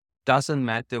Doesn't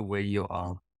matter where you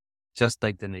are, just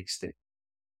take the next step.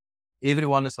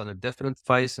 Everyone is on a different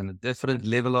phase and a different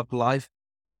level of life,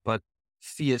 but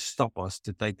fear stops us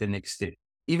to take the next step.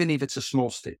 Even if it's a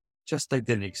small step, just take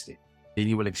the next step. Then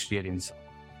you will experience it.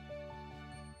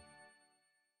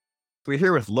 We're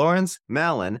here with Lourens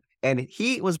Malan, and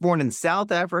he was born in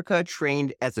South Africa,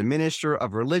 trained as a minister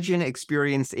of religion,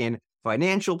 experienced in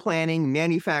financial planning,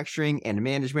 manufacturing, and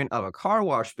management of a car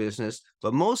wash business.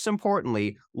 But most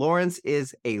importantly, Lourens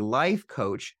is a life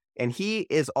coach, and he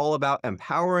is all about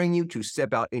empowering you to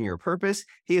step out in your purpose.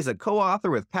 He is a co-author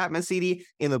with Pat Mesiti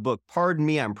in the book, Pardon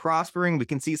Me, I'm Prospering. We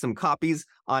can see some copies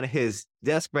on his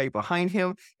desk right behind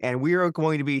him. And we are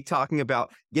going to be talking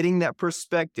about getting that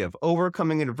perspective,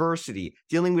 overcoming adversity,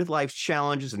 dealing with life's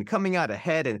challenges, and coming out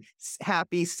ahead and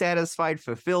happy, satisfied,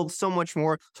 fulfilled, so much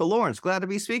more. So, Lourens, glad to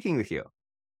be speaking with you.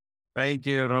 Thank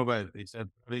you, Robert. It's a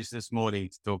pleasure this morning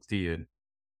to talk to you.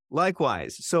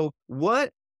 Likewise. So,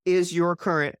 what is your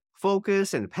current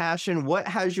focus and passion? What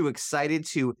has you excited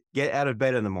to get out of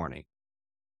bed in the morning?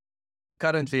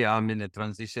 Currently, I'm in a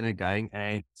transition again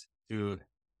and to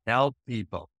help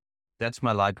people. That's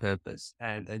my life purpose.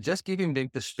 And just giving them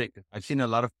perspective. I've seen a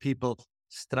lot of people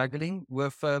struggling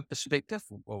with perspective,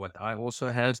 or what I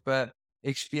also have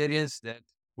experienced, that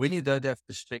when you don't have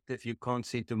perspective, you can't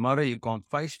see tomorrow, you can't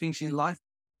face things in life.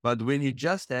 But when you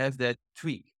just have that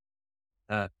tweak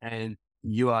and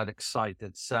you are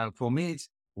excited. So for me, it's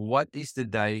what is the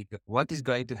day? What is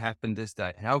going to happen this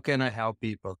day? How can I help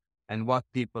people? And what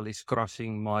people is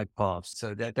crossing my path?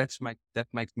 So that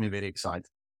makes me very excited.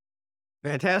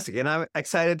 Fantastic. And I'm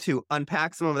excited to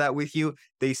unpack some of that with you.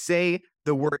 They say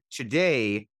the word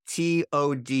today,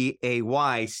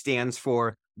 TODAY, stands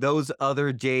for those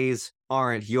other days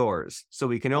aren't yours. So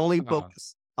we can only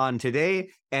focus on today.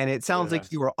 And it sounds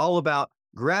like you are all about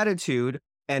gratitude.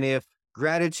 And if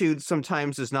gratitude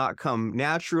sometimes does not come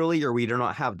naturally, or we do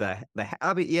not have the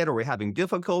habit yet, or we're having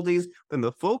difficulties, then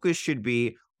the focus should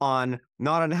be on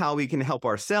not on how we can help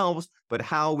ourselves, but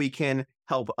how we can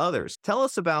help others. Tell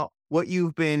us about what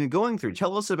you've been going through.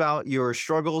 Tell us about your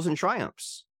struggles and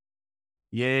triumphs.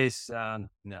 Yes, no,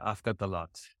 I've got a lot.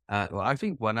 Well, I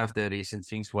think one of the recent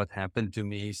things what happened to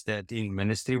me is that in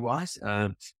ministry wise,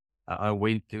 I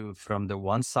went from the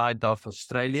one side of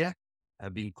Australia,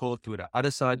 being called to the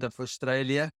other side of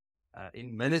Australia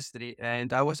in ministry,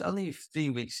 and I was only 3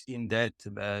 weeks in that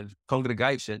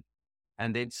congregation.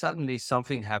 And then suddenly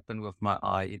something happened with my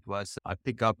eye. It was, I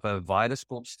picked up a virus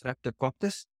called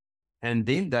streptococcus. And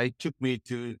then they took me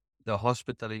to the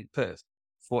hospital in Perth,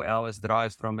 4 hours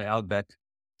drive from the outback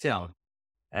town.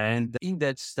 And in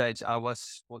that stage, I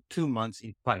was for 2 months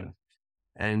in pain.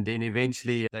 And then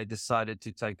eventually they decided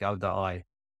to take out the eye.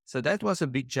 So that was a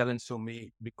big challenge for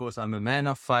me because I'm a man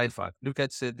of faith. I look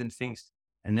at certain things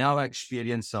and now I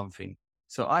experience something.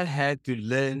 So I had to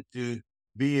learn to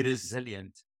be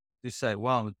resilient, to say,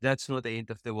 wow, that's not the end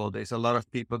of the world. There's a lot of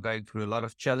people going through a lot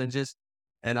of challenges.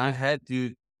 And I had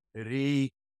to realign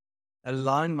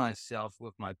myself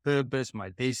with my purpose, my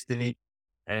destiny,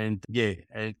 and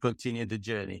continue the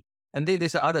journey. And then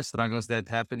there's other struggles that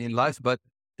happen in life, but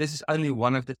this is only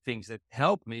one of the things that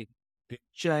helped me to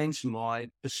change my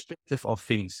perspective of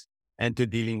things and to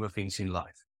dealing with things in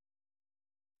life.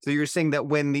 So you're saying that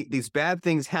when these bad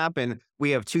things happen,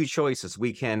 we have two choices.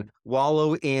 We can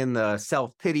wallow in the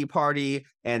self-pity party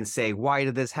and say, why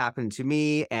did this happen to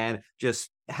me? And just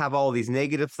have all these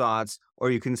negative thoughts. Or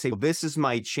you can say, well, this is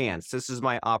my chance. This is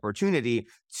my opportunity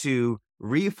to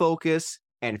refocus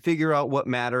and figure out what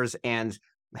matters and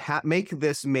make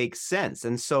this make sense.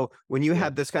 And so when you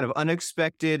had this kind of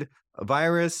unexpected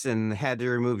virus and had to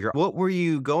remove what were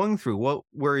you going through? What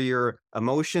were your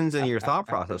emotions and your thought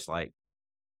process like?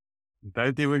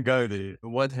 Don't even go there.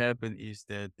 What happened is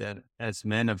that as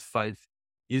man of faith,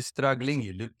 you're struggling,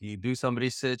 you do some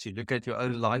research, you look at your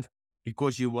own life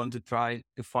because you want to try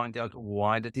to find out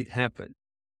why did it happen.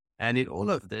 And in all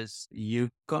of this, you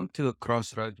come to a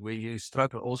crossroad where you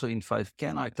struggle also in faith.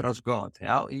 Can I trust God?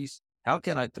 How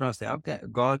can I trust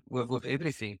God with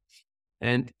everything?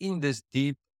 And in this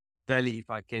deep valley, if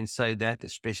I can say that,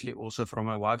 especially also from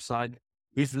my wife's side,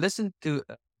 we've listened to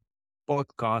a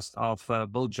podcast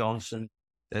of Bill Johnson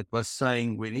that was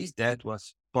saying when his dad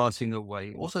was passing away,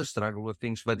 he also struggled with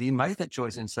things, but he made the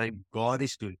choice and say, God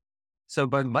is good. So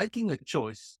by making a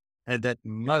choice at that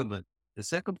moment, the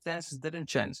circumstances didn't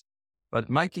change, but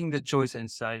making the choice and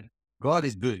say, God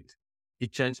is good,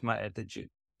 it changed my attitude.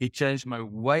 It changed my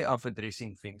way of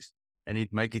addressing things, and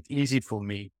it made it easy for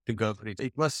me to go for it.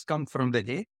 It must come from the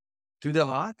head to the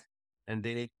heart, and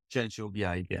then it changed your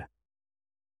behavior.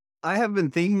 I have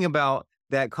been thinking about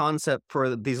that concept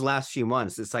for these last few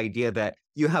months, this idea that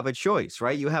you have a choice,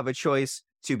 right? You have a choice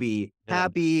to be Yeah.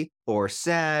 happy or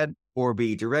sad or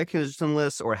be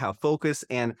directionless or have focus.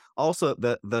 And also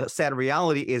the sad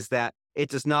reality is that it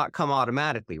does not come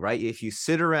automatically, right? If you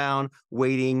sit around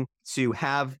waiting to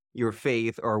have your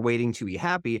faith or waiting to be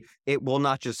happy, it will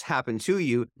not just happen to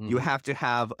you. You Mhm. have to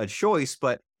have a choice.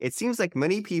 But it seems like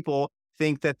many people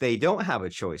think that they don't have a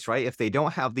choice, right? If they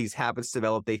don't have these habits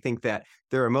developed, they think that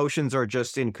their emotions are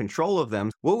just in control of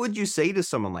them. What would you say to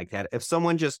someone like that? If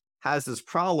someone just has this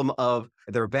problem of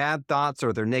their bad thoughts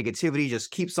or their negativity just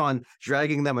keeps on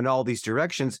dragging them in all these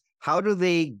directions, how do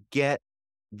they get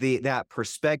that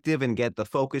perspective and get the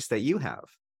focus that you have?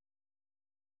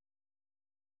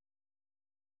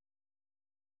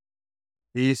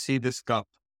 Do you see this cup?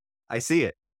 I see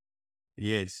it.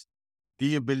 Yes. Do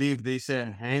you believe there's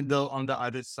a handle on the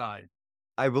other side?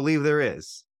 I believe there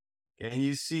is. Can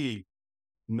you see?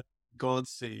 No, God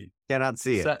see. Cannot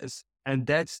see it. So, and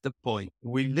that's the point.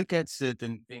 We look at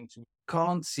certain things, we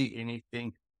can't see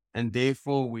anything, and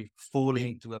therefore we fall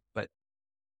into a pit.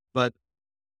 But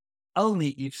only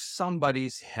if somebody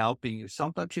is helping you.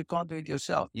 Sometimes you can't do it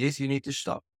yourself. Yes, you need to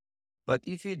stop. But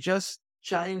if you just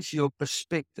change your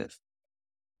perspective,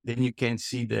 then you can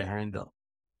see the handle.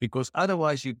 Because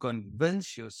otherwise, you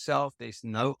convince yourself there's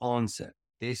no answer,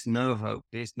 there's no hope,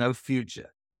 there's no future.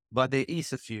 But there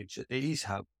is a future, there is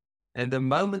hope. And the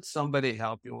moment somebody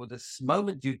help you, or the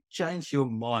moment you change your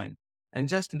mind and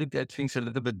just look at things a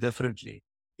little bit differently,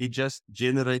 it just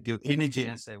generate your energy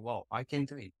and say, "Wow, I can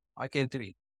do it. I can do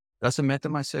it. Doesn't matter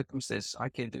my circumstances, I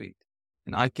can do it,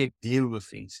 and I can deal with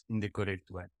things in the correct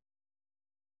way."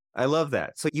 I love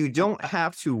that. So you don't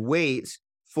have to wait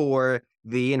for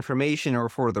the information or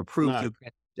for the proof. No, You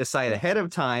can decide ahead of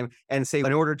time and say,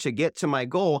 in order to get to my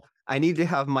goal, I need to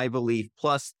have my belief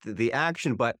plus the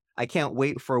action, but I can't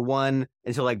wait for one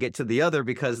until I get to the other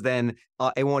because then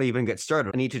it won't even get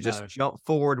started. I need to just no, jump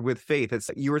forward with faith. It's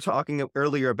you were talking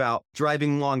earlier about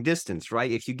driving long distance,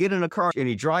 right? If you get in a car and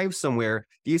you drive somewhere,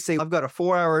 you say, I've got a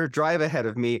 4 hour drive ahead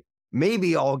of me.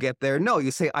 Maybe I'll get there. No,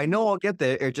 you say, I know I'll get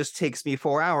there. It just takes me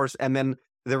 4 hours. And then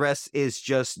the rest is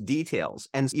just details.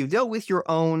 And you've dealt with your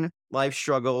own life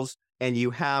struggles and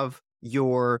you have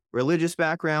your religious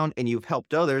background and you've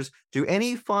helped others. Do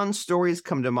any fun stories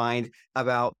come to mind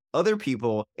about other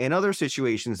people in other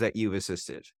situations that you've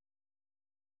assisted?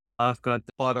 I've got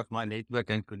part of my network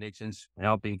and connections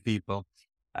helping people.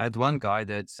 I had one guy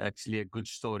that's actually a good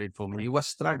story for me. He was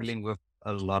struggling with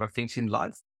a lot of things in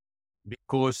life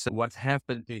because what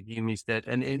happened to him is that,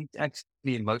 and it's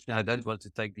actually emotional. I don't want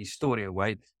to take this story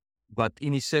away, but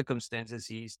in his circumstances,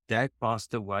 his dad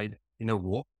passed away in a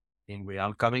war in where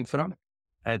I'm coming from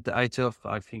at the age of,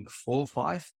 I think, 4 or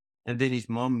 5. And then his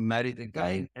mom married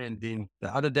again. And then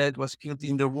the other dad was killed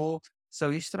in the war.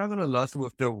 So he struggled a lot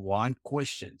with the why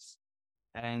questions.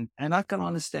 And I can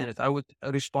understand it. I would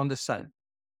respond the same.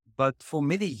 But for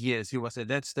many years, he was at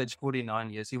that stage, 49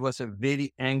 years, he was a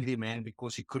very angry man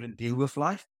because he couldn't deal with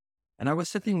life. And I was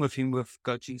sitting with him with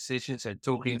coaching sessions and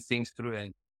talking things through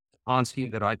and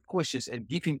asking the right questions and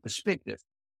giving perspective.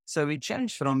 So he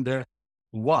changed from the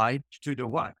why to the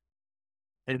what.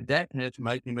 And that has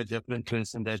made him a different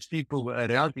person. That people were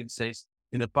around him says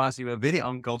in the past he was very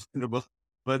uncomfortable,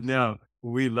 but now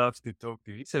we love to talk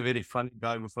to him. He's a very funny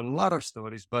guy with a lot of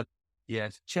stories, but he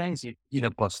has changed it in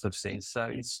a positive sense. So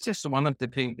it's just one of the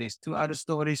things. There's two other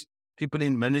stories. People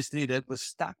in ministry that were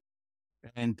stuck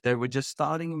and they were just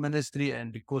starting ministry,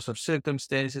 and because of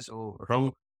circumstances or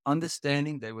wrong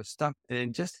understanding, they were stuck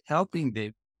and just helping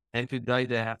them. And today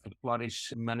they have a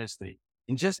flourish ministry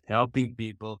in just helping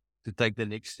people to take the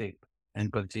next step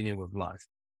and continue with life.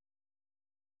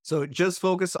 So just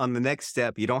focus on the next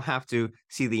step. You don't have to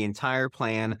see the entire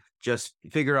plan. Just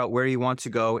figure out where you want to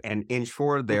go and inch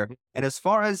forward there. And as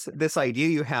far as this idea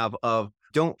you have of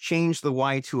don't change the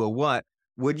why to a what,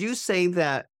 would you say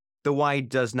that the why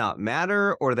does not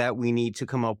matter or that we need to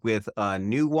come up with a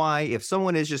new why? If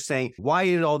someone is just saying, why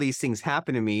did all these things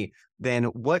happen to me? Then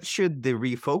what should the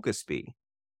refocus be?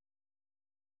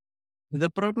 The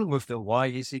problem with the why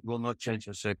is it will not change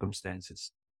your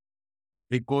circumstances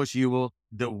because you will,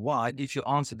 the why, if you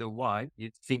answer the why,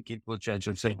 you think it will change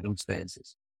your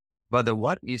circumstances. But the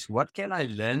what is, what can I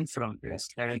learn from this?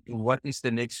 And what is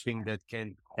the next thing that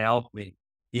can help me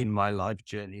in my life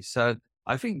journey? So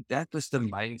I think that was the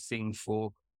main thing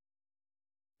for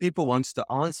people wants the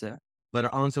answer, but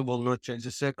the answer will not change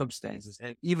the circumstances.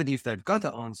 And even if they've got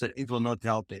the answer, it will not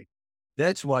help them.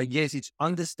 That's why, yes, it's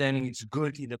understanding, it's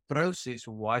good in the process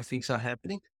why things are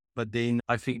happening. But then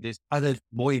I think there's other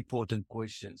more important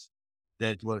questions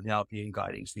that will help you in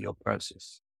guiding through your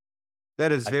process.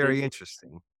 That is I can, very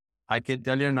interesting. I can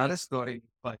tell you another story,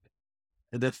 but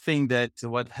the thing that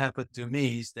what happened to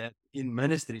me is that in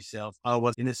ministry self, I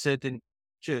was in a certain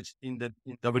church in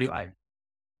WA.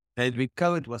 And when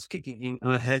COVID was kicking in,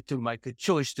 I had to make a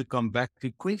choice to come back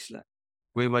to Queensland,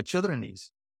 where my children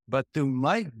is. But to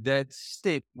make that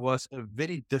step was a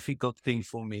very difficult thing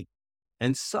for me.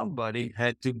 And somebody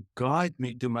had to guide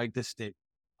me to make the step.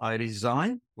 I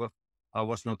resigned. Well, I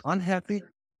was not unhappy,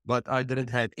 but I didn't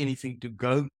have anything to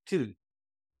go to.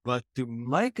 But to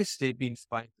make a step in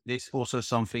faith, there's also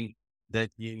something that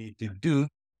you need to do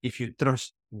if you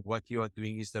trust what you are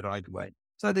doing is the right way.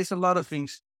 So there's a lot of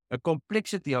things, a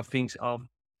complexity of things of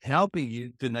helping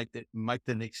you to make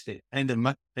the next step. And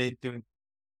to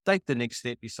take the next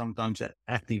step is sometimes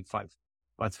acting faith.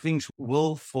 But things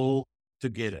will fall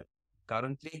together.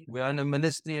 Currently, we are in a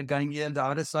ministry and going here on the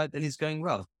other side, and it's going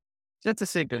well. Just a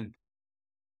second.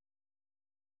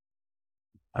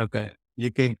 Okay,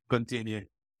 you can continue.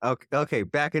 Okay,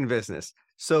 back in business.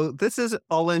 So this is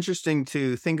all interesting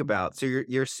to think about. So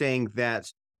you're saying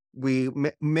that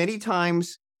many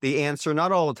times the answer,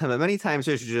 not all the time, but many times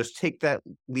is to just take that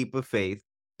leap of faith.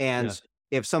 Yeah. And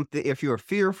if you're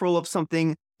fearful of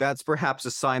something, that's perhaps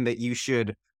a sign that you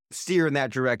should steer in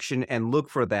that direction and look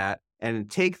for that and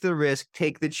take the risk,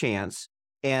 take the chance,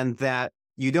 and that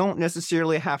you don't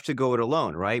necessarily have to go it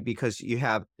alone, right? Because you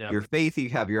have Yeah. your faith, you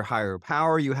have your higher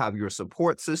power, you have your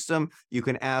support system, you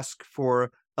can ask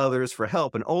for others for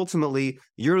help. And ultimately,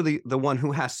 you're the one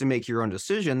who has to make your own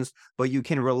decisions, but you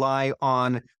can rely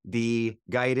on the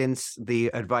guidance, the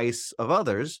advice of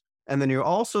others. And then you're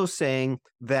also saying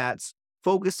that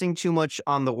focusing too much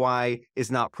on the why is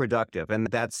not productive. And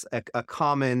that's a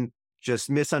common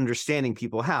just misunderstanding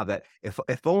people have, that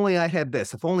if only I had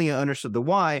this, if only I understood the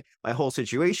why, my whole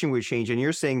situation would change. And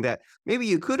you're saying that maybe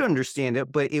you could understand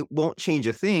it, but it won't change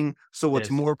a thing. So what's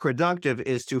Yes. more productive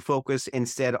is to focus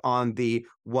instead on the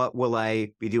what will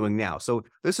I be doing now. So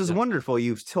this is Yeah. wonderful.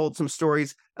 You've told some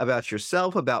stories about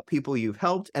yourself, about people you've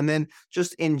helped, and then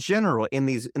just in general, in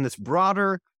this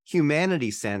broader humanity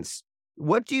sense,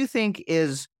 what do you think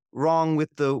is wrong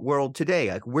with the world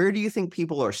today? Like, where do you think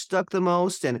people are stuck the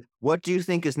most, and what do you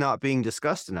think is not being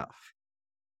discussed enough?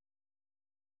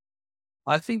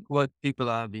 I think what people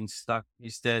have been stuck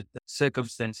is that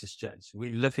circumstances change.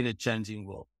 We live in a changing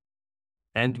world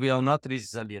and we are not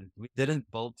resilient. We didn't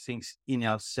build things in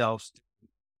ourselves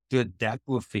to adapt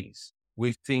with things.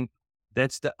 We think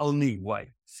that's the only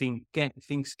way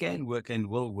things can work and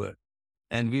will work.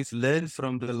 And we've learned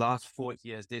from the last 4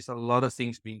 years, there's a lot of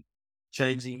things being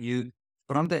changing you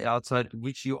from the outside,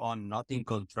 which you are not in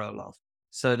control of.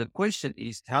 So the question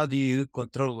is, how do you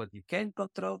control what you can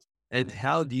control? And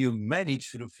how do you manage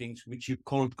through things which you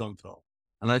can't control?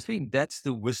 And I think that's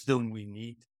the wisdom we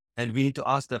need. And we need to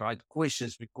ask the right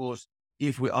questions, because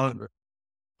if we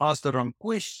ask the wrong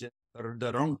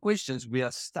questions, we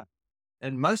are stuck.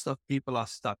 And most of people are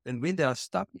stuck. And when they are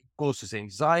stuck, it causes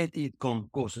anxiety,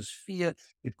 causes fear,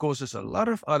 it causes a lot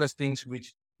of other things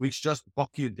which just bog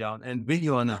you down. And when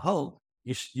you're in a hole,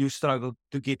 you struggle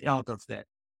to get out of that.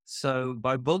 So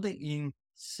by building in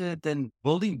certain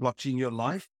building blocks in your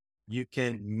life, you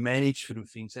can manage through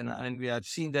things. And we have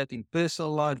seen that in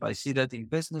personal life. I see that in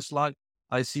business life.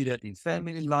 I see that in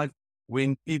family life.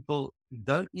 When people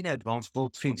don't in advance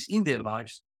build things in their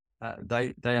lives,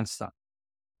 they are stuck.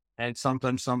 And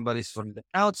sometimes somebody from the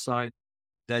outside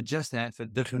that just has a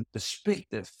different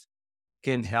perspective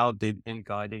can help them and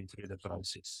guide them through the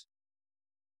process.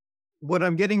 What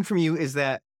I'm getting from you is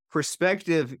that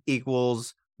perspective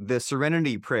equals the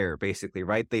serenity prayer, basically,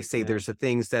 right? They say Yeah. there's the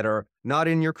things that are not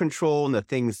in your control and the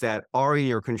things that are in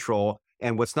your control.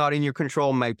 And what's not in your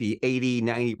control might be 80,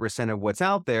 90% of what's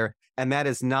out there. And that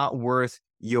is not worth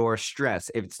your stress.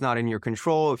 If it's not in your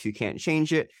control, if you can't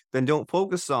change it, then don't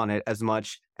focus on it as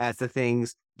much as the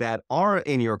things that are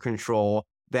in your control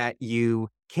that you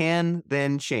can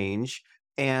then change.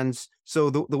 And so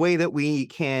the way that we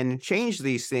can change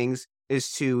these things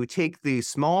is to take these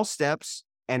small steps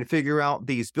and figure out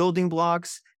these building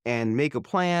blocks and make a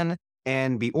plan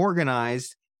and be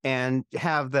organized and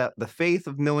have the faith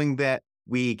of knowing that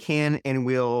we can and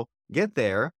will get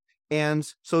there. And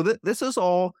so this is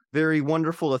all very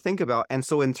wonderful to think about. And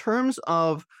so in terms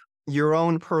of your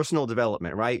own personal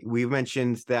development, right? We've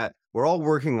mentioned that we're all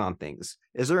working on things.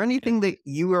 Is there anything that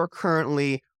you are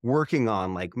currently working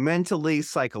on, like mentally,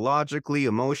 psychologically,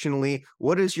 emotionally?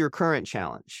 What is your current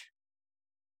challenge?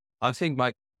 I think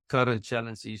my current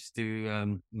challenge is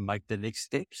to make the next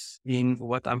steps in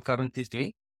what I'm currently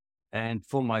doing. And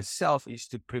for myself is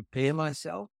to prepare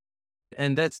myself.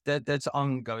 And that's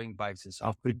ongoing basis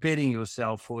of preparing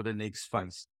yourself for the next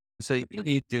phase. So you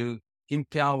need to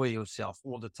empower yourself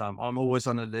all the time. I'm always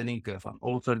on a learning curve. I'm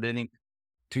also learning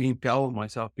to empower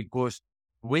myself, because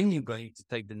when you're going to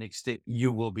take the next step,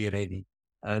 you will be ready.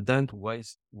 Don't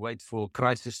wait for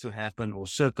crisis to happen or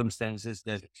circumstances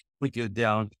that put you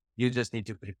down. You just need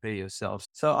to prepare yourself.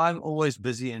 So I'm always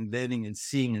busy and learning and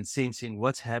seeing and sensing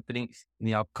what's happening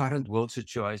in our current world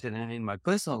situation and in my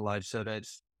personal life, so that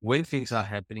when things are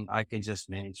happening, I can just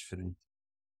manage through.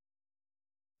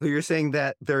 So you're saying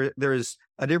that there's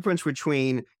a difference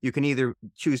between you can either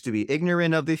choose to be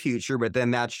ignorant of the future, but then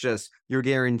that's just you're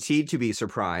guaranteed to be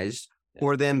surprised,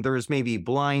 or then there's maybe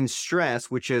blind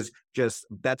stress, which is just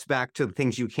that's back to the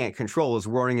things you can't control, is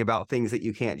worrying about things that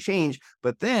you can't change.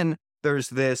 But then there's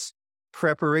this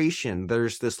preparation,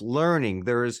 there's this learning,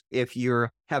 there's if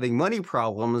you're having money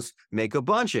problems, make a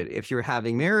budget. If you're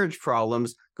having marriage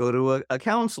problems, go to a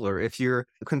counselor. If you're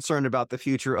concerned about the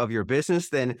future of your business,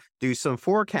 then do some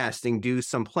forecasting, do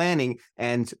some planning,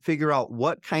 and figure out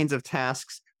what kinds of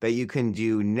tasks that you can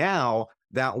do now.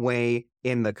 That way,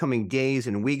 in the coming days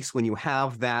and weeks, when you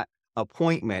have that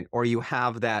appointment or you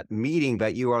have that meeting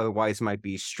that you otherwise might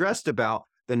be stressed about,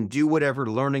 then do whatever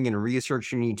learning and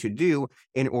research you need to do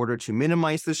in order to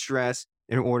minimize the stress,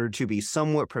 in order to be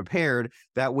somewhat prepared.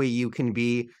 That way you can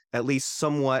be at least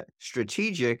somewhat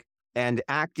strategic and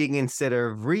acting instead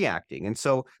of reacting. And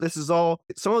so this is all,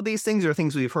 some of these things are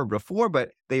things we've heard before,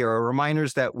 but they are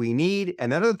reminders that we need,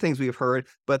 and other things we've heard,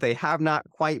 but they have not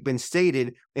quite been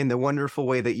stated in the wonderful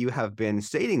way that you have been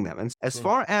stating them. And as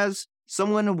far as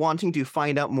someone wanting to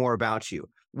find out more about you,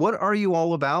 what are you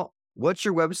all about? What's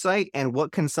your website, and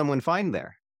what can someone find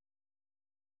there?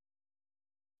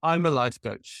 I'm a life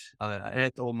coach. I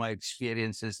had all my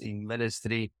experiences in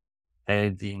ministry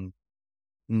and in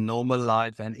normal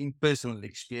life and in personal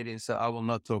experience. So I will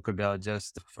not talk about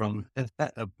just from a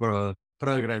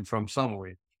program from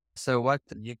somewhere. So what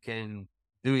you can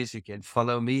do is you can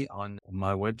follow me on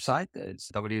my website.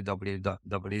 It's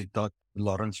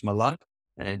www.lourensmalan,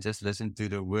 and just listen to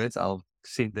the words. I'll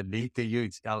send the link to you.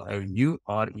 It's LOURENS.com.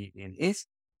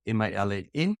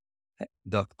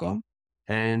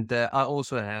 And I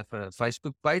also have a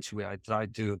Facebook page where I try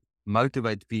to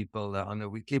motivate people on a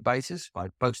weekly basis by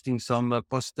posting some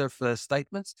positive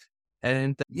statements.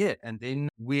 And and then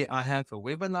I have a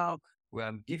webinar where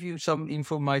I give you some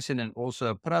information, and also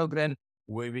a program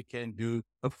where we can do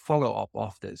a follow-up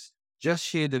of this. Just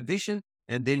share the vision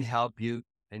and then help you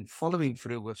in following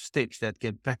through with steps that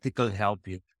can practically help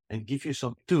you and give you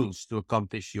some tools to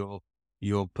accomplish your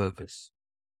purpose.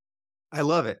 I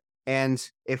love it. And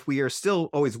if we are still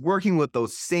always working with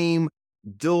those same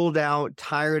dulled out,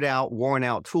 tired out, worn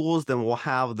out tools, then we'll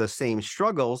have the same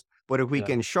struggles. But if we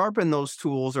can sharpen those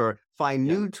tools or find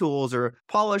new tools or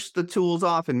polish the tools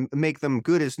off and make them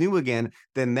good as new again,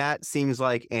 then that seems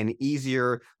like an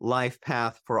easier life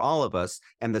path for all of us.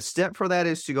 And the step for that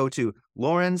is to go to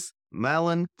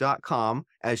lourensmalan.com,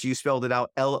 as you spelled it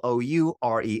out,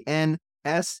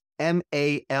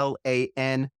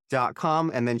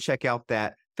 LOURENSMALAN.com, and then check out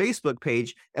that Facebook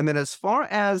page. And then as far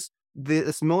as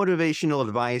this motivational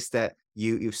advice that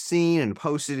you've seen and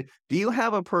posted, do you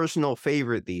have a personal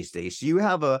favorite these days? Do you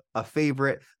have a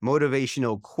favorite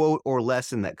motivational quote or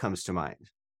lesson that comes to mind?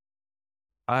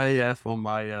 I have on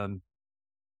my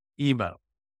email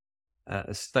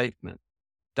a statement.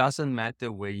 Doesn't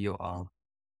matter where you are,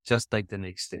 just take the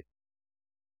next step.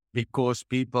 Because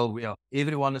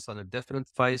everyone is on a different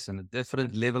phase and a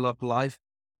different level of life,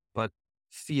 but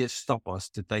fear stops us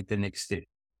to take the next step.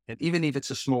 And even if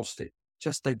it's a small step,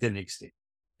 just take the next step,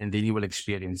 and then you will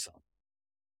experience something.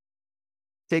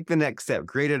 Take the next step.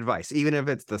 Great advice. Even if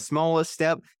it's the smallest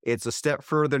step, it's a step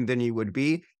further than you would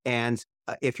be. And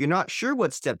if you're not sure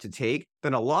what step to take,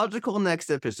 then a logical next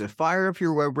step is to fire up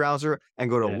your web browser and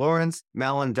go to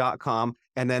lourensmalan.com.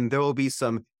 And then there will be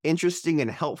some interesting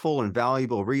and helpful and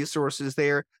valuable resources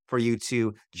there for you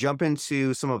to jump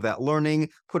into some of that learning,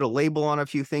 put a label on a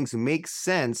few things, make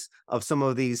sense of some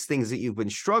of these things that you've been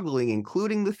struggling,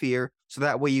 including the fear, so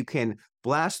that way you can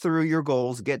blast through your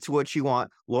goals, get to what you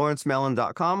want.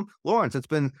 lourensmalan.com. Lourens, it's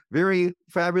been very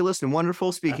fabulous and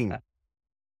wonderful speaking.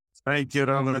 Thank you,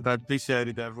 Robert. I appreciate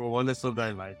it. Have a wonderful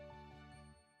day, mate.